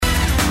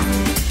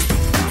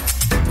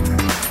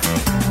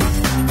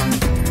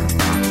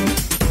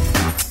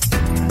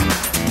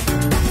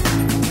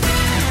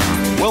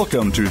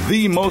Welcome to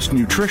the most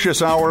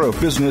nutritious hour of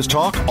business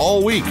talk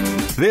all week.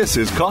 This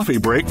is Coffee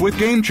Break with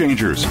Game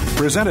Changers,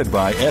 presented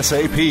by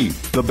SAP.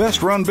 The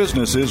best run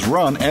businesses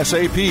run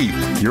SAP.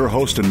 Your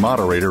host and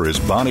moderator is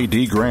Bonnie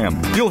D. Graham.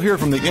 You'll hear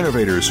from the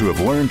innovators who have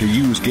learned to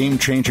use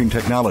game-changing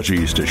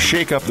technologies to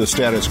shake up the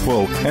status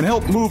quo and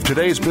help move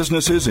today's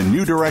businesses in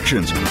new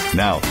directions.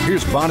 Now,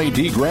 here's Bonnie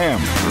D. Graham.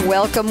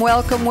 Welcome,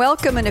 welcome,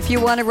 welcome. And if you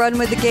want to run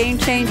with the Game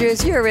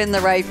Changers, you're in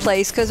the right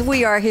place because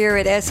we are here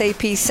at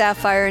SAP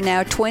Sapphire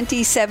Now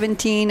 2017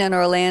 in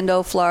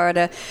Orlando,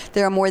 Florida.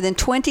 There are more than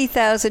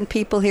 20,000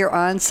 people here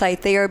on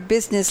site. They are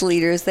business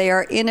leaders. They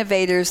are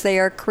innovators. They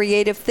are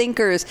creative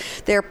thinkers.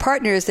 They're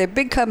partners. They're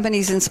big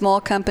companies and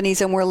small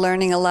companies, and we're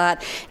learning a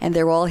lot. And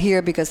they're all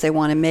here because they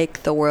want to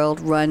make the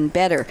world run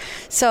better.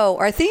 So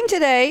our theme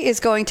today is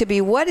going to be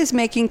what is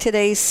making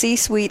today's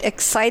C-suite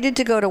excited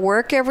to go to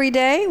work every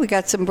day? We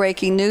got some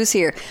breaking news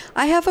here.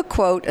 I have a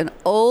quote, an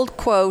old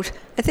quote.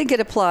 I think it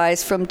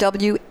applies from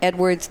W.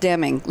 Edwards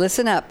Deming.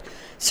 Listen up.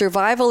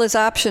 Survival is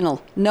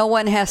optional. No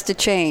one has to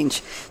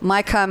change.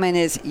 My comment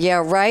is,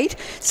 yeah, right.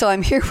 So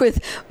I'm here with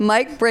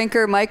Mike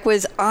Brinker. Mike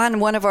was on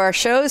one of our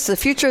shows, The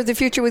Future of the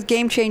Future with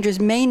Game Changers,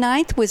 May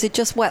 9th. Was it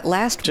just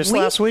last week? Just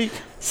last week.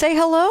 Say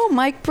hello,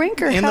 Mike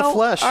Brinker. In the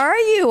flesh. How are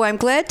you? I'm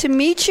glad to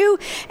meet you.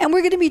 And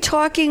we're going to be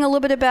talking a little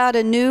bit about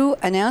a new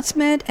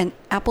announcement, an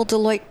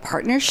Apple-Deloitte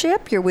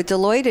partnership. You're with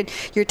Deloitte, and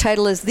your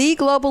title is the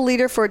Global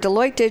Leader for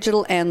Deloitte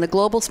Digital and the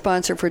Global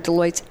Sponsor for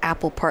Deloitte's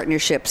Apple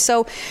Partnership.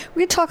 So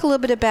we're going to talk a little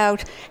bit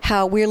about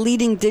how we're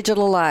leading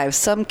digital lives.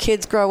 Some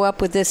kids grow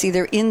up with this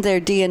either in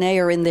their DNA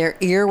or in their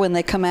ear when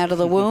they come out of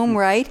the womb,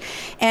 right?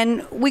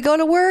 And we go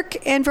to work,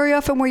 and very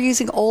often we're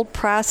using old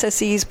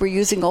processes, we're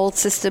using old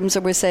systems,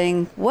 and we're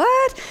saying,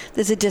 what?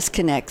 There's a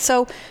disconnect.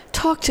 So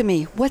talk to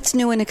me. What's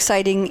new and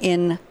exciting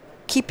in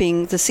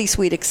keeping the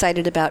C-suite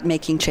excited about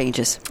making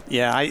changes?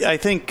 Yeah, I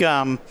think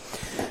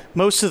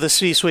most of the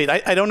C-suite,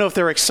 I don't know if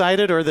they're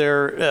excited or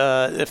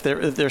if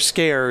they're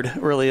scared,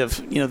 really, of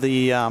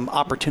the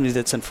opportunity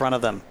that's in front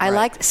of them. I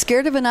like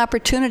scared of an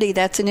opportunity.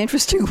 That's an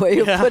interesting way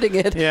of putting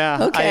it.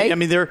 Yeah. Okay. I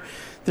mean, there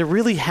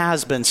really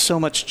has been so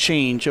much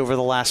change over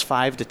the last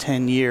 5 to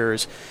 10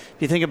 years.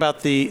 If you think about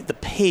the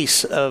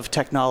pace of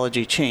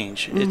technology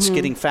change, it's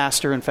getting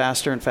faster and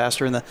faster and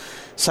faster, and the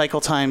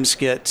cycle times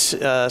get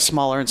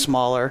smaller and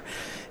smaller,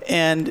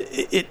 and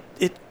it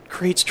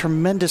creates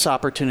tremendous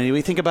opportunity.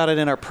 We think about it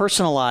in our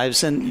personal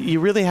lives, and you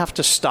really have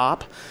to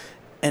stop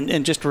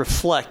and just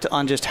reflect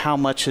on just how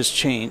much has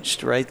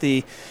changed, right?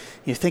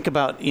 You think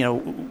about,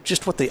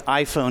 just what the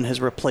iPhone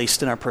has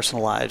replaced in our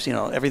personal lives,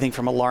 everything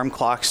from alarm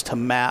clocks to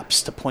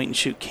maps to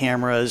point-and-shoot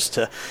cameras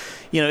to,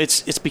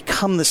 it's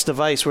become this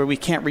device where we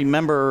can't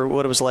remember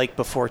what it was like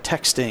before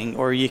texting,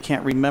 or you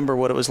can't remember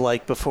what it was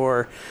like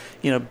before,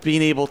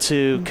 being able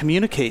to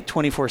communicate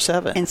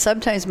 24/7. And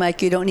sometimes,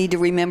 Mike, you don't need to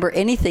remember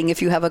anything.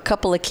 If you have a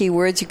couple of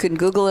keywords, you can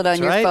Google it on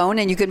your phone,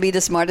 and you can be the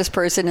smartest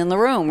person in the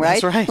room,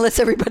 right? That's right. Unless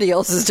everybody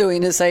else is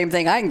doing the same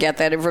thing. I can get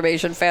that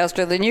information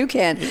faster than you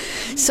can.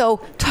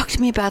 So talk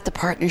to me about the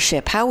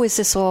partnership. How is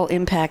this all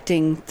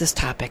impacting this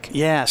topic?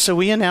 Yeah, so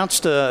we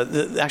announced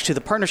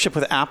the partnership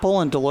with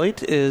Apple and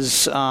Deloitte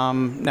is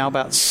now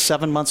about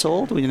 7 months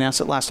old. We announced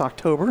it last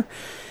October.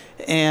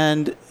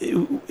 And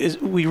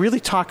we really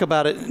talk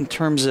about it in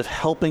terms of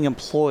helping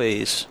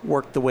employees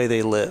work the way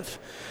they live,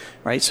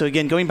 right? So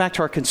again, going back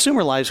to our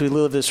consumer lives, we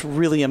live this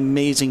really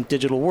amazing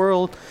digital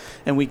world,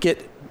 and we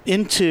get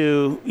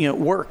into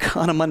work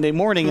on a Monday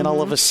morning, and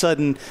all of a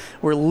sudden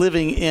we're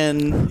living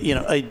in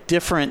a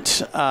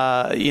different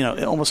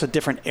almost a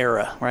different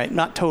era, right?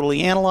 Not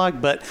totally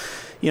analog, but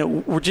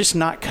we're just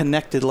not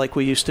connected like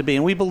we used to be,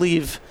 and we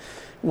believe.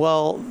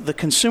 Well, the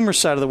consumer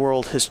side of the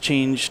world has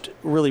changed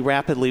really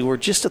rapidly. We're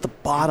just at the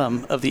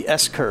bottom of the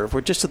S-curve.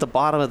 We're just at the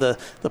bottom of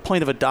the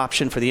point of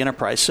adoption for the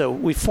enterprise. So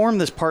we formed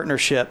this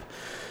partnership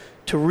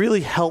to really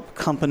help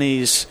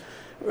companies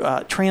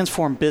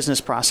transform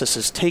business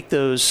processes, take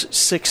those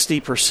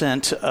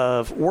 60%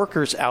 of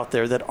workers out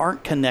there that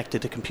aren't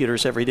connected to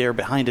computers every day or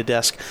behind a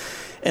desk,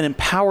 and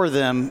empower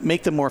them,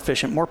 make them more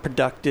efficient, more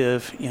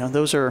productive.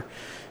 Those are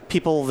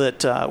people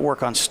that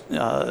work on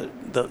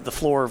the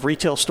floor of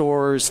retail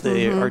stores.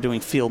 They are doing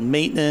field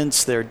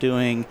maintenance. They're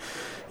doing,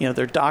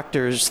 they're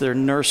doctors, they're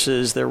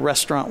nurses, they're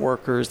restaurant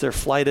workers, they're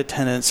flight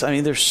attendants. I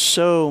mean, there's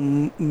so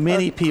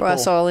many people.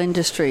 Across all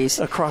industries.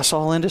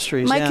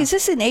 Mike, is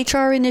this an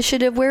HR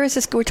initiative? Where is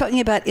this? We're talking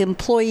about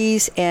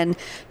employees and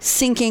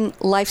syncing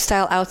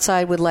lifestyle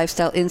outside with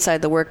lifestyle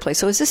inside the workplace.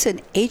 So is this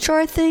an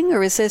HR thing,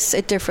 or is this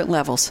at different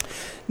levels?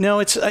 No,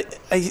 I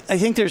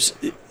think there's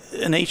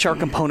an HR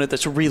component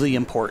that's really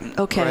important.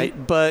 Okay.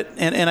 Right? But,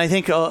 and I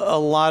think a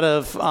lot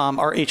of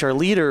our HR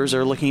leaders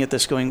are looking at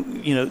this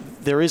going,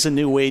 there is a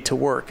new way to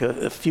work,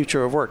 a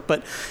future of work.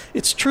 But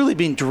it's truly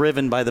being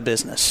driven by the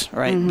business,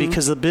 right?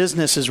 Because the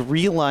business is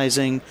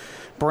realizing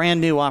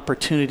brand new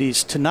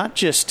opportunities to not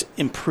just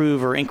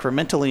improve or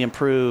incrementally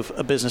improve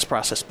a business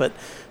process, but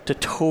to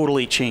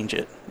totally change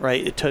it,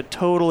 right? To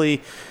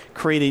totally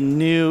create a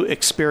new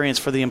experience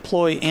for the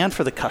employee and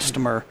for the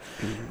customer,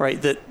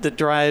 right? That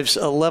drives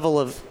a level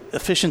of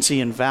efficiency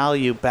and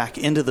value back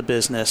into the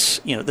business,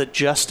 that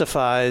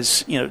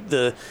justifies,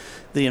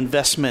 the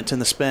investment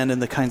and the spend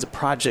and the kinds of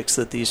projects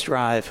that these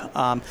drive.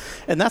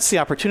 And that's the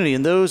opportunity.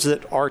 And those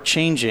that are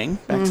changing,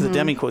 back to the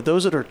Deming quote,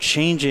 those that are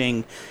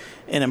changing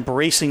and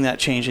embracing that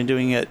change and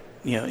doing it,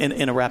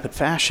 in a rapid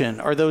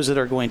fashion are those that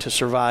are going to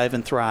survive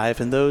and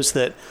thrive. And those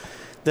that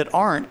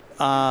aren't,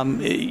 are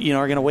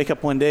going to wake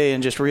up one day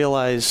and just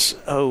realize,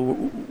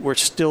 oh, we're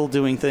still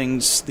doing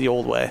things the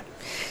old way.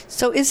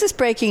 So is this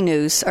breaking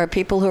news? Are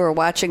people who are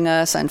watching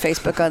us on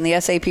Facebook on the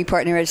SAP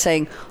Partner Edge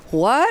saying,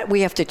 what?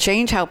 We have to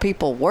change how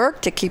people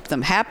work to keep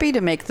them happy,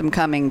 to make them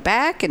coming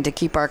back, and to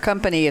keep our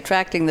company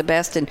attracting the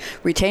best and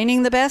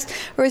retaining the best?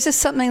 Or is this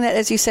something that,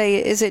 as you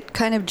say, is it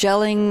kind of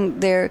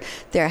gelling?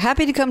 They're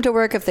happy to come to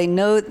work if they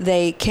know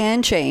they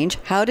can change,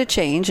 how to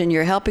change, and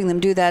you're helping them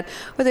do that.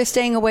 Or they're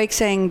staying awake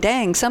saying,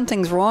 dang,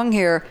 something's wrong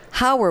here.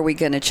 How are we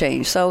going to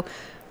change? So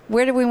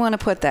where do we want to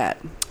put that?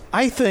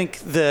 I think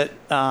that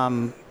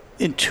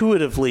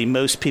intuitively,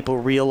 most people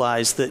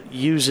realize that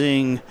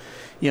using,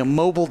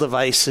 mobile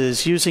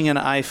devices, using an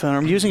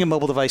iPhone, or using a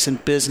mobile device in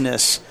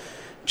business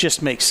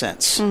just makes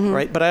sense,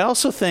 right? But I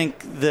also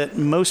think that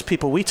most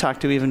people we talk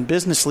to, even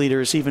business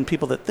leaders, even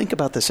people that think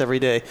about this every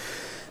day,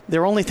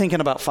 they're only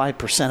thinking about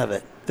 5% of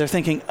it. They're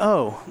thinking,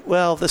 oh,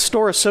 well, the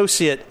store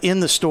associate in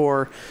the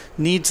store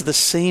needs the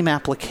same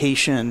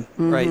application,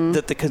 right,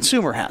 that the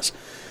consumer has.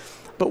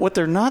 But what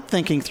they're not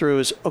thinking through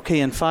is, okay,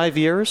 in 5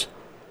 years,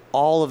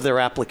 all of their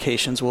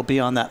applications will be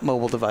on that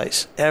mobile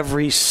device.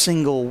 Every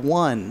single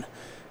one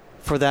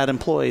for that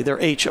employee. Their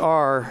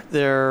HR,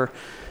 their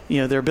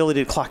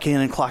ability to clock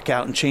in and clock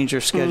out and change their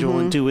schedule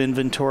and do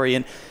inventory,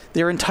 and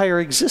their entire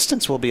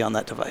existence will be on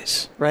that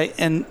device, right?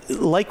 And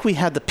like we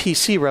had the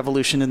PC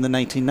revolution in the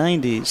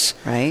 1990s,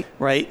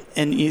 right?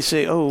 And you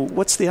say, oh,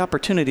 what's the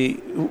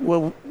opportunity?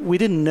 Well, we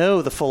didn't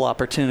know the full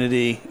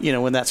opportunity,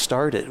 when that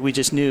started. We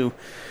just knew,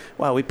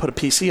 wow, we put a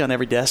PC on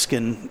every desk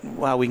and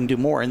wow, we can do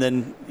more. And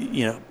then,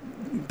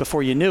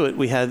 before you knew it,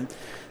 we had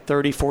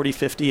 30, 40,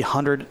 50,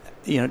 100,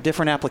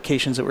 different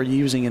applications that we're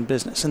using in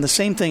business. And the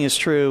same thing is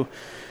true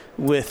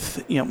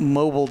with,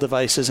 mobile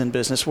devices in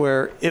business,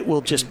 where it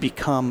will just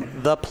become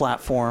the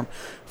platform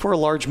for a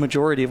large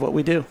majority of what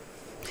we do.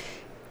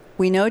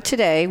 We know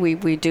today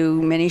we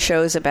do many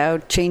shows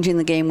about changing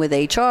the game with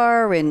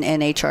HR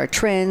and HR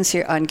trends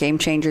here on Game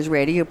Changers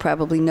Radio. You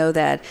probably know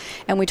that.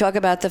 And we talk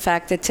about the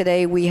fact that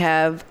today we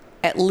have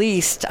at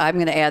least, I'm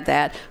going to add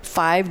that,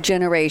 5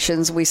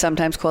 generations. We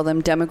sometimes call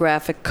them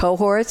demographic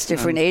cohorts,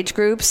 different age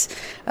groups.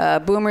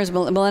 Boomers,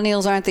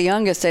 millennials aren't the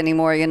youngest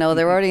anymore.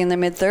 They're already in their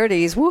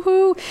mid-30s.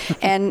 Woohoo!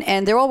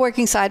 And they're all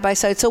working side by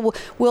side. So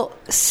will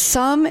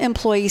some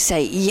employees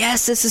say,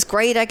 yes, this is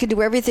great. I can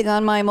do everything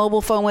on my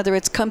mobile phone, whether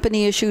it's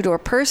company issued or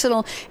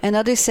personal. And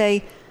others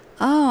say,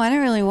 oh, I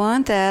don't really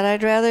want that.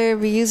 I'd rather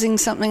be using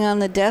something on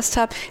the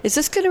desktop. Is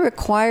this going to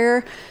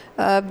require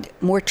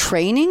more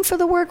training for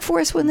the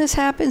workforce when this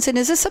happens? And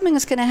is this something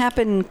that's going to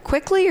happen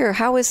quickly, or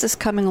how is this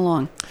coming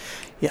along?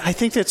 Yeah, I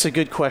think that's a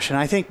good question.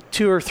 I think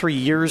 2 or 3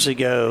 years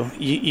ago,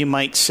 you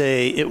might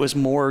say it was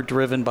more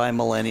driven by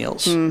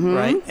millennials,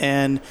 right?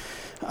 And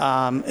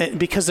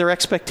because their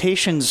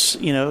expectations,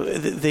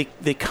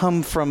 they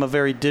come from a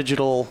very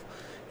digital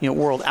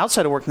world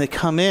outside of work, and they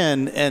come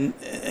in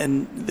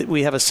and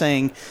we have a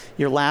saying,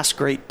 your last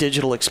great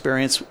digital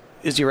experience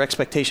is your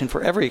expectation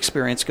for every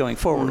experience going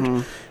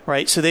forward,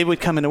 right? So they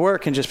would come into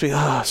work and just be,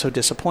 so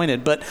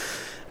disappointed. But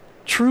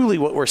truly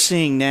what we're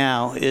seeing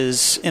now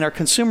is in our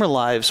consumer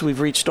lives, we've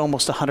reached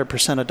almost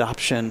 100%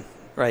 adoption,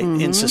 right,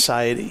 in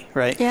society,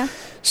 right? Yeah.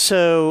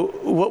 So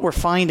what we're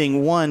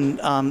finding, one,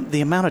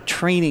 the amount of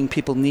training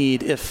people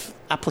need if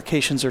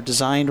applications are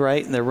designed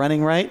right and they're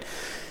running right,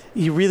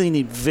 you really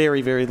need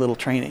very, very little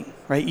training,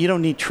 right? You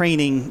don't need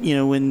training,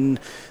 when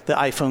the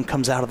iPhone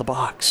comes out of the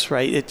box,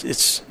 right?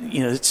 It's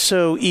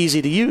so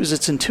easy to use.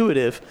 It's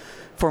intuitive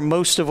for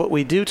most of what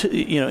we do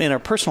in our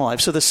personal life.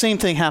 So the same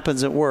thing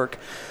happens at work.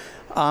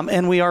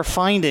 And we are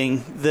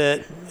finding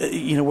that,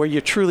 where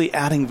you're truly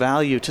adding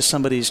value to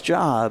somebody's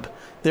job,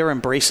 they're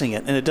embracing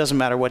it. And it doesn't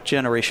matter what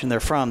generation they're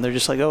from. They're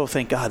just like, oh,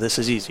 thank God, this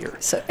is easier.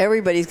 So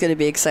everybody's going to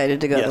be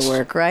excited to go to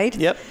work, right?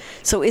 Yep.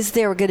 So is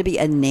there going to be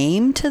a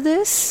name to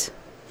this?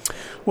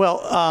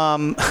 Well,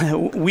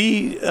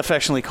 we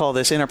affectionately call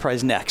this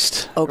Enterprise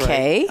Next.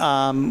 Okay.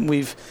 Right?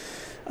 We've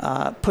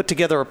put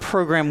together a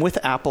program with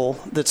Apple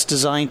that's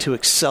designed to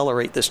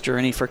accelerate this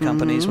journey for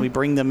companies. We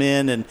bring them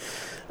in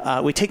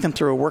and we take them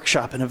through a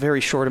workshop in a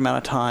very short amount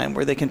of time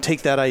where they can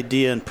take that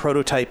idea and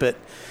prototype it,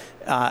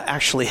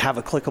 actually have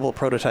a clickable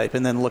prototype,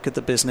 and then look at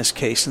the business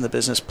case and the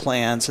business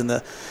plans and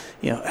the,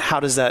 how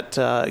does that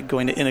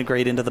going to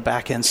integrate into the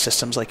back-end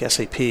systems like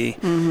SAP.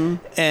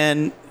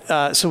 And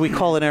so we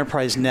call it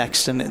Enterprise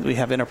Next, and we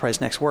have Enterprise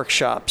Next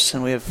workshops,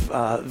 and we have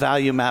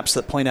value maps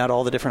that point out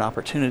all the different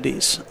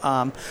opportunities.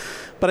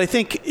 But I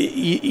think,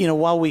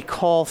 while we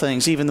call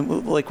things,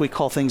 even like we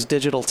call things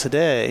digital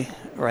today,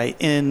 right,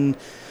 in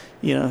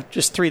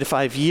just 3 to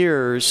 5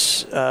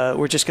 years,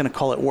 we're just going to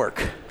call it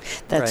work.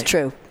 That's right?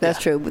 true. That's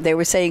true. They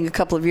were saying a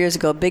couple of years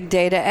ago, big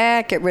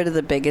data, get rid of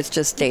the big. It's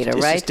just data,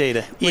 it's right? It's just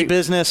data.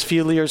 E-business, a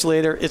few years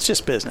later, it's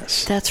just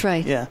business. That's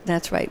right. Yeah.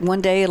 That's right. One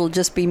day it'll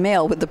just be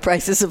mail with the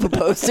prices of a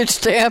postage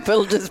stamp.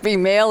 It'll just be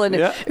mail, and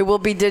it will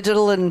be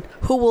digital, and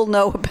who will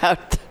know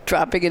about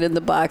dropping it in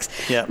the box?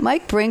 Yeah.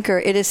 Mike Brinker,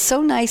 it is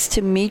so nice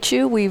to meet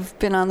you. We've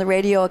been on the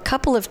radio a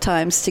couple of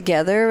times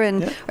together,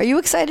 and are you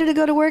excited to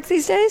go to work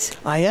these days?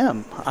 I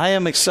am. I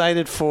am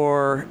excited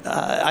for,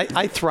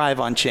 I thrive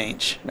on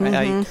change.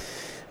 Right?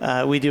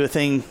 We do a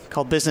thing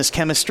called business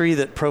chemistry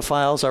that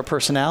profiles our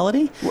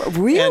personality.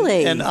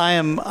 Really? And I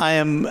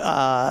am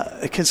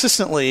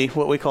consistently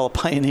what we call a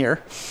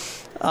pioneer.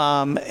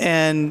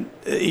 And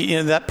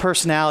that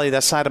personality,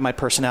 that side of my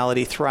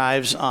personality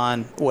thrives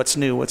on what's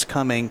new, what's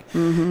coming,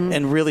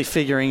 and really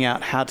figuring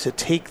out how to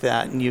take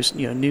that and use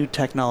new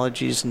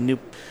technologies and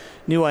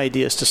new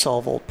ideas to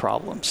solve old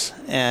problems.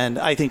 And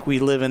I think we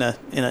live in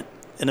an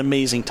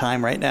amazing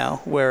time right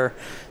now where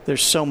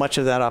there's so much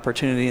of that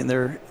opportunity, and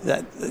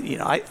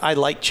I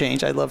like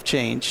change. I love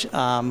change,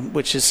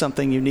 which is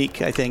something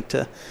unique, I think,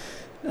 to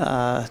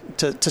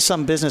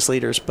some business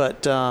leaders,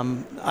 but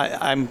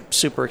I'm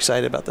super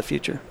excited about the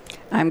future.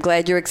 I'm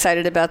glad you're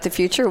excited about the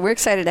future. We're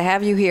excited to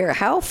have you here.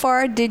 How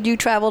far did you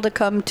travel to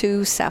come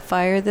to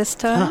Sapphire this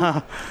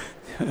time?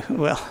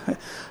 Well,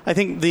 I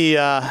think the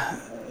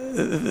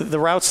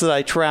routes that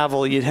I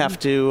travel, you'd have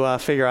to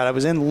figure out. I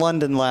was in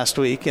London last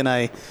week, and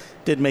I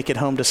did make it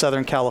home to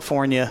Southern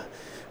California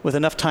with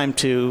enough time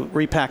to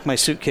repack my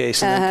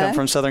suitcase and then come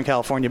from Southern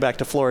California back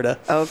to Florida.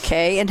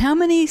 Okay. And how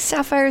many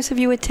Sapphires have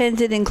you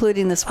attended,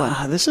 including this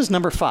one? This is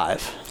number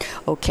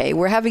 5. Okay.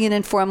 We're having an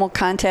informal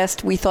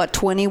contest. We thought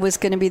 20 was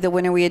going to be the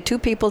winner. We had 2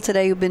 people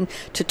today who've been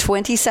to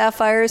 20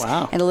 Sapphires.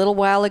 Wow. And a little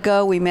while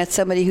ago, we met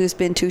somebody who's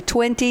been to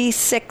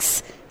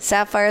 26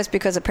 Sapphires,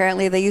 because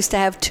apparently they used to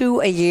have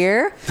 2 a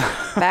year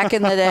back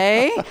in the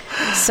day.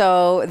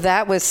 So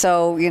that was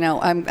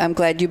I'm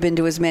glad you've been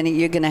to as many.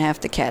 You're going to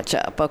have to catch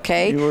up,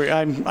 okay?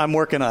 I'm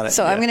working on it.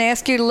 So I'm going to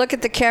ask you to look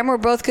at the camera.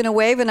 We're both going to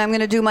wave, and I'm going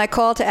to do my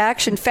call to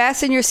action.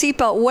 Fasten your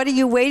seatbelt. What are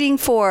you waiting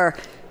for?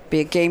 Be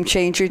a game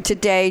changer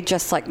today,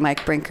 just like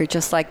Mike Brinker,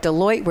 just like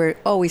Deloitte. We're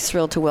always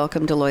thrilled to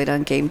welcome Deloitte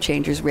on Game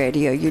Changers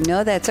Radio. You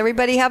know that. So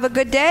everybody have a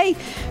good day.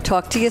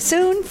 Talk to you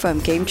soon from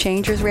Game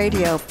Changers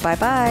Radio.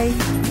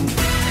 Bye-bye.